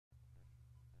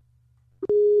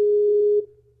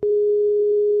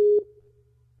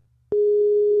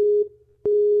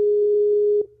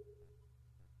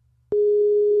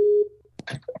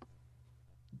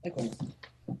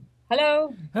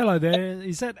Hello. Hello there.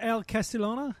 Is that Al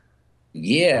Castillana?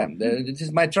 Yeah, this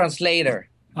is my translator.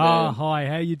 Hi.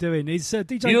 How you doing? Is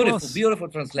DJ Beautiful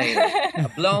translator. A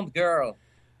blonde girl.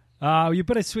 You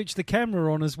better switch the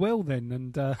camera on as well then.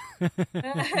 And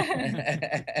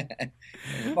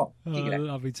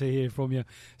lovely to hear from you.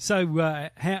 So,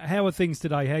 how are things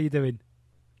today? How you doing?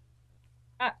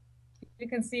 You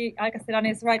can see Al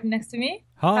Castillana is right next to me.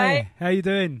 Hi. How you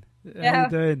doing? How you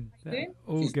doing?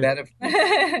 All She's good. Better.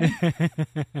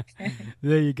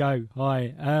 There you go.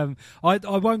 Hi.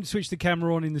 I won't switch the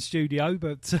camera on in the studio,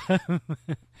 but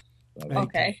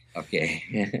okay.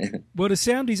 Well, the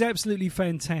sound is absolutely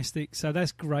fantastic, so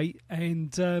that's great.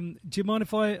 And do you mind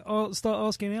if I start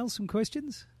asking Al some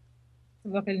questions?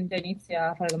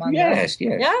 Yes.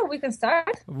 Yeah, we can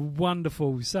start.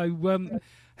 Wonderful. So,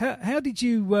 how did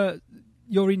you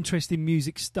your interest in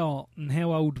music start, and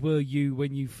how old were you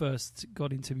when you first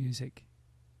got into music?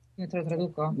 Io te lo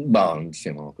traduco.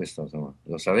 Insomma, questo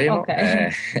lo sapevo.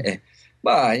 Okay.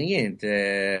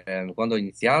 Niente, quando ho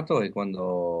iniziato e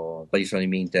quali sono i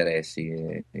miei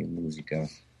interessi in musica,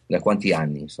 da quanti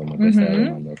anni, insomma, questa è la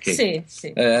domanda. Okay.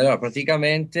 Sì. Allora,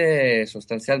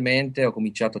 sostanzialmente ho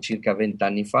cominciato circa 20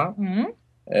 anni fa.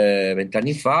 20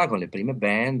 anni fa con le prime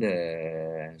band,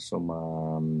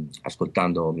 insomma,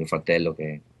 ascoltando mio fratello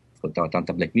che ascoltava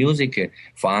tanta black music,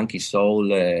 funky,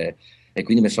 soul, e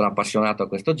quindi mi sono appassionato a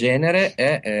questo genere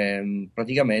e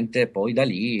praticamente poi da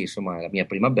lì, insomma, la mia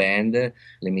prima band,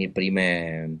 i miei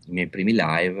primi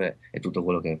live e tutto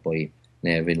quello che poi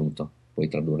ne è venuto, puoi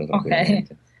tradurre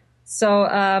tranquillamente. Okay. So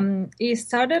he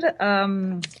started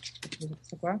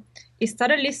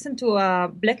listening to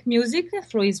black music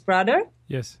through his brother.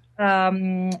 Yes.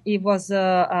 He was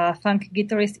a funk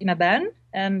guitarist in a band,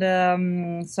 and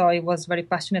so he was very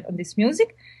passionate on this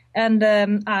music. And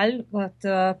Al got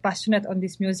passionate on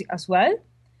this music as well.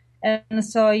 And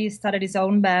so he started his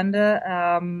own band,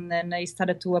 and he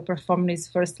started to perform his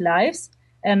first lives.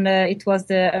 And it was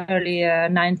the early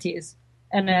 90s.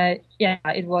 And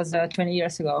it was 20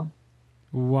 years ago.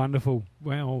 Wonderful.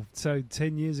 Wow. So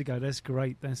 10 years ago. That's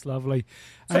great. That's lovely.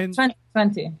 So And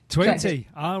 20. 20.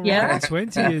 Oh, right. Yeah.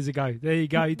 20 years ago. There you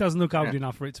go. He doesn't look old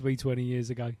enough for it to be 20 years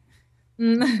ago.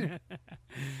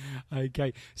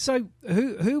 Okay. So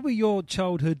who were your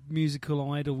childhood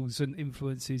musical idols and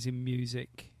influences in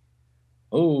music?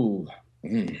 Oh,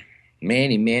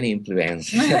 many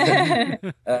influences.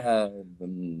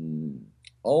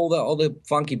 All the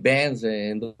funky bands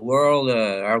in the world,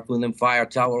 Earth, Wind and Fire,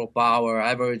 Tower of Power,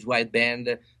 Average White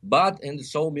Band, but in the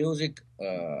soul music,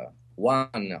 one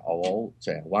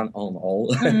on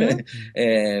all,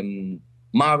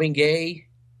 Marvin Gaye,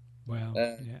 Wow.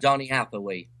 Johnny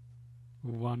Hathaway.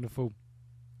 Wonderful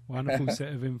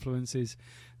set of influences.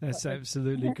 That's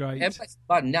absolutely great.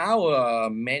 But now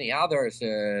many others,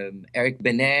 Eric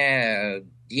Benet,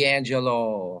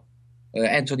 D'Angelo,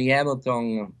 Anthony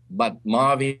Hamilton, but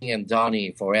Marvin and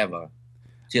Donny forever,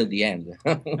 till the end.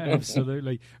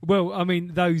 Absolutely. Well, I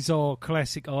mean, those are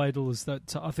classic idols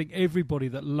that I think everybody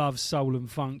that loves soul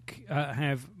and funk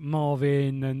have.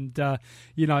 Marvin and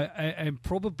and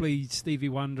probably Stevie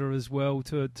Wonder as well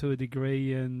to a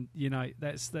degree. And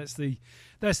that's the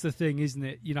thing, isn't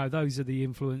it? Those are the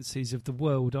influences of the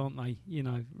world, aren't they?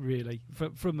 Really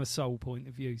from a soul point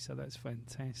of view. So that's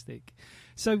fantastic.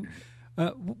 So.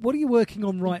 What are you working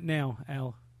on right now,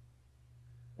 Al?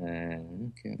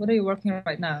 Okay. What are you working on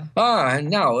right now?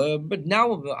 But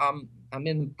now I'm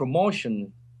in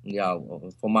promotion,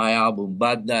 for my album.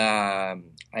 But I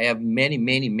have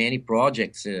many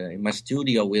projects in my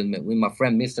studio with my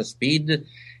friend Mr. Speed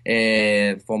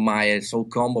for my Soul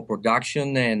Combo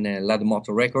production and Lad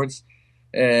Moto Records.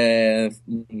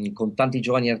 Con tanti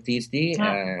giovani artisti,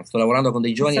 sto lavorando con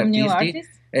dei giovani artisti,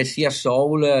 sia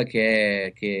soul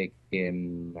che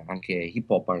anche hip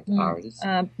hop artists.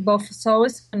 Both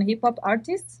souls and hip hop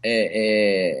artists.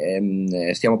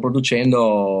 Stiamo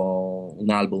producendo un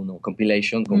album, una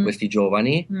compilation con questi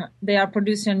giovani. They are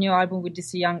producing a new album with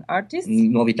these young artists.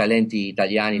 Nuovi talenti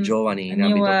italiani giovani in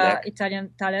ambito black.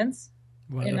 Italian talents.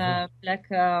 Wonderful. In black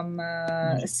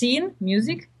scene,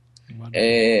 music.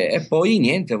 E poi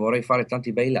niente, vorrei fare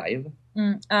tanti bei live.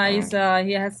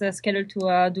 He has scheduled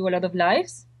to do a lot of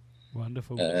lives.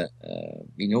 Wonderful.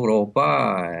 In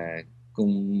Europa,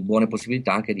 con buone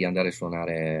possibilità anche di andare a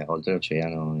suonare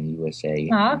oltreoceano in USA.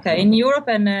 In Europe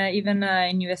and even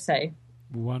in USA.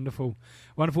 Wonderful.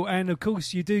 And of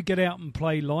course you do get out and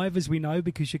play live, as we know,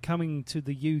 because you're coming to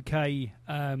the UK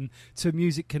to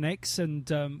MusicConnex, and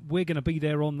we're going to be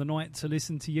there on the night to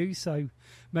listen to you. So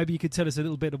maybe you could tell us a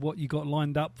little bit of what you got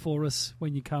lined up for us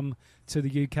when you come to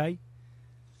the UK.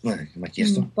 Mi ha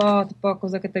chiesto? Un po' tipo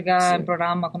cosa che te ga il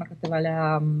programma, con che te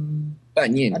va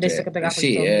Niente, adesso che te ga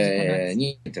sì, questo MusicConnex.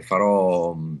 niente,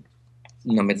 farò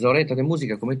una mezz'oretta di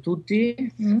musica come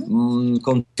tutti,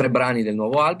 con 3 brani del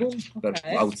nuovo album per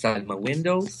Outside My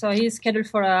Window. So he's scheduled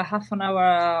for a half an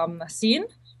hour scene.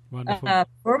 Wonderful.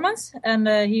 Performance, and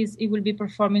he will be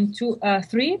performing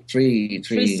three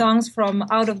songs from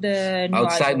out of the new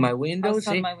Outside album. My Window,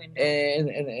 Outside sì, My Window.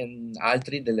 e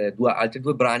altri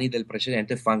due brani del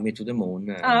precedente Funk Me to the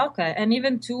Moon. Okay, and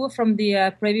even 2 from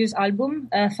the previous album,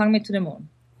 Funk Me to the Moon.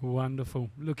 Wonderful.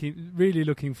 Really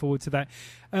looking forward to that.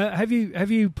 Have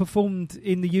you performed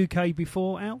in the UK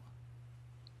before, Al?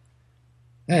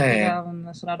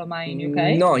 Suonato mai in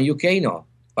UK? No, in UK no.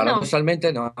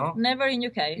 Paradossalmente no. Never in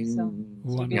UK. So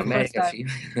in America sì.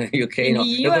 UK in no. the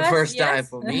It's the US, first time yes.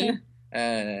 for me.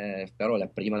 Però la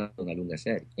prima di una lunga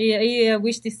serie. He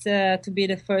wished this to be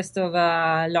the first of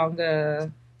a long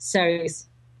series.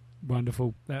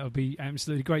 Wonderful. That would be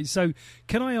absolutely great. So,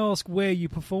 can I ask where you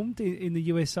performed in the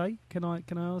USA? Can I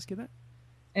ask you that?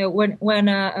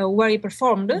 Where he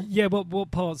performed? Yeah,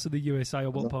 what parts of the USA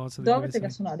or what parts of the Dove USA? ti ha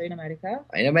suonato in America?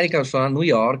 In America sono a New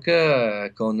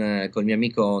York con il mio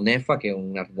amico Neffa, che è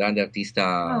un grande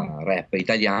artista rap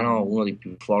italiano, uno dei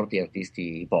più forti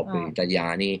artisti pop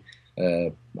italiani,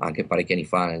 anche parecchi anni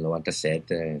fa, nel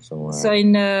 97. Insomma. So in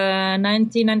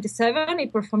 1997 he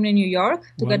performed in New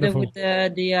York together with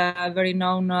the very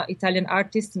known Italian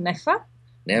artist Neffa.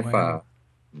 Neffa,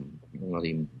 uno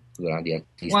dei grandi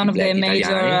artisti, one of the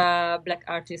major black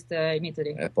artists in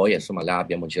Italy. Poi insomma là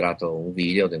abbiamo girato un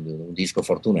video di un disco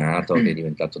fortunato che è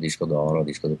diventato disco d'oro,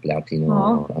 disco di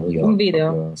platino a New York. Un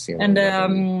video. Proprio, sì,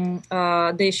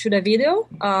 and they shoot a video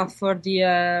for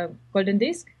the golden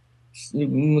disc. Sì,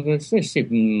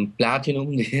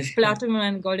 Platinum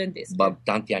and Golden Disc.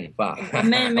 Tanti anni fa.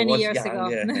 Many years ago.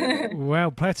 Wow,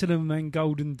 Platinum and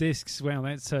Golden Discs. Wow,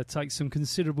 that takes some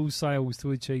considerable sales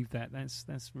to achieve that.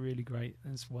 That's really great.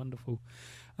 That's wonderful.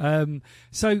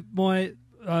 So my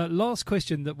last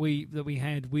question that we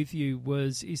had with you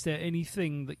was: is there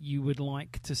anything that you would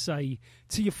like to say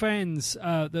to your fans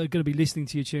that are going to be listening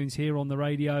to your tunes here on the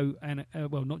radio and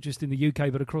well, not just in the UK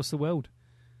but across the world?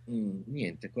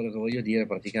 Niente, quello che voglio dire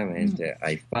praticamente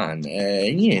ai fan,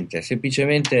 niente,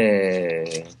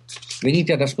 semplicemente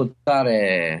venite ad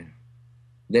ascoltare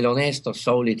dell'onesto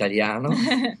soul italiano.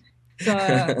 So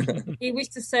he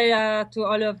wished to say to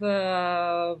all of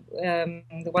the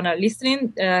one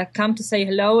listening, come to say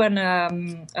hello and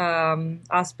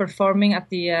us performing at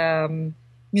the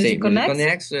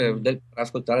MusicConnex, per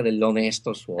ascoltare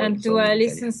dell'onesto suono. And to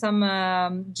listen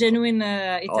some genuine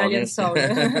Italian soul.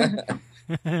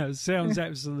 Sounds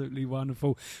absolutely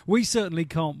wonderful. We certainly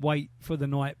can't wait for the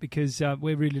night because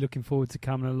we're really looking forward to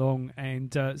coming along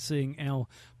and seeing Al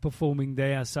performing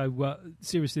there. So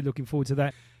seriously looking forward to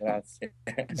that. Grazie.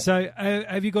 So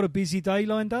have you got a busy day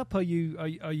lined up? Are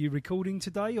you recording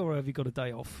today or have you got a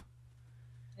day off?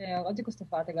 Oggi cosa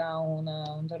fate?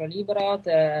 Un giorno libero?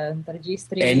 Te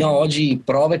registri? No, oggi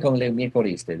prove con le mie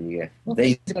coriste.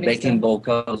 Backing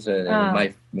vocals,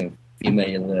 my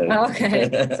female. Okay,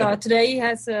 so today he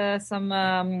has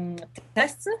some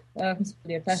tests.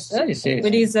 Sì.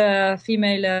 With his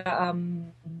female.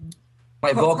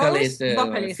 My vocalist,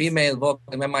 female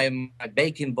vocalist, my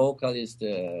backing vocalist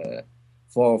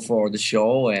for the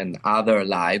show and other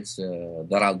lives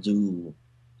that I'll do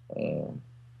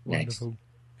next. Wonderful.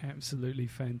 Absolutely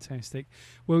fantastic.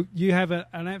 Well, you have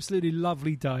an absolutely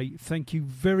lovely day. Thank you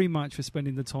very much for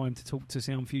spending the time to talk to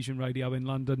Sound Fusion Radio in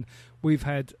London. We've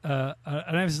had an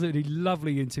absolutely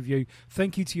lovely interview.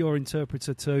 Thank you to your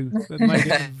interpreter too. It made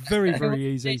it very, very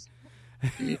easy.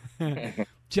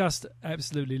 Just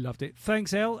absolutely loved it.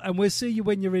 Thanks, Al, and we'll see you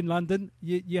when you're in London.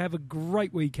 You have a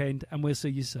great weekend, and we'll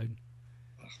see you soon.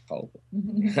 Oh.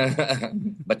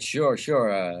 But sure.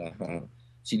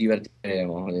 Ci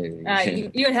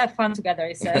divertiremo. You'll have fun together,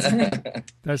 he says.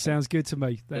 That sounds good to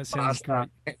me. That sounds great.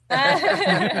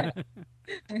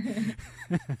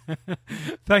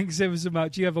 Thanks ever so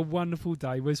much. You have a wonderful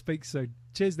day. We'll speak soon.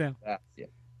 Cheers now.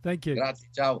 Grazie. Thank you. Grazie.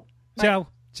 Ciao.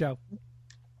 Ciao.